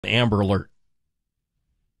Amber Alert.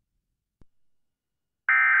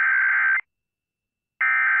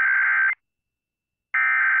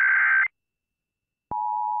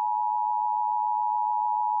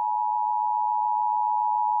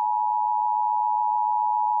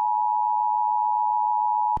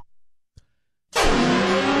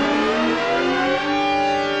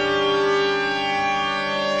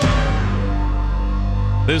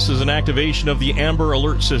 This is an activation of the Amber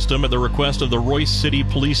Alert system at the request of the Royse City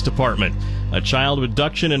Police Department. A child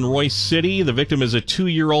abduction in Royse City. The victim is a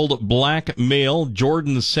 2-year-old black male,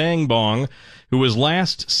 Jordan Sangbong, who was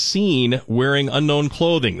last seen wearing unknown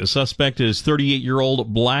clothing. The suspect is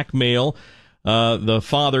 38-year-old black male, the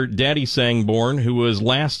father, Daddy Sangbong, who was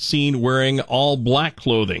last seen wearing all black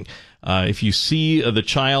clothing. If you see the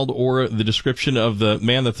child or the description of the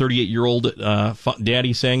man, the 38-year-old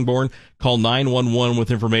Daddy Sangbong, call 911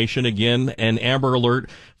 with information. Again, an Amber Alert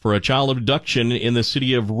for a child abduction in the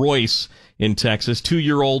city of Royse in Texas.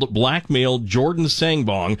 2-year-old black male Jordan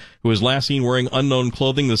Sangbong, who was last seen wearing unknown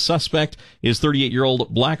clothing. The suspect is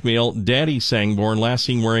 38-year-old black male Daddy Sangbong, last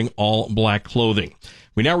seen wearing all black clothing.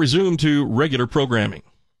 We now resume to regular programming.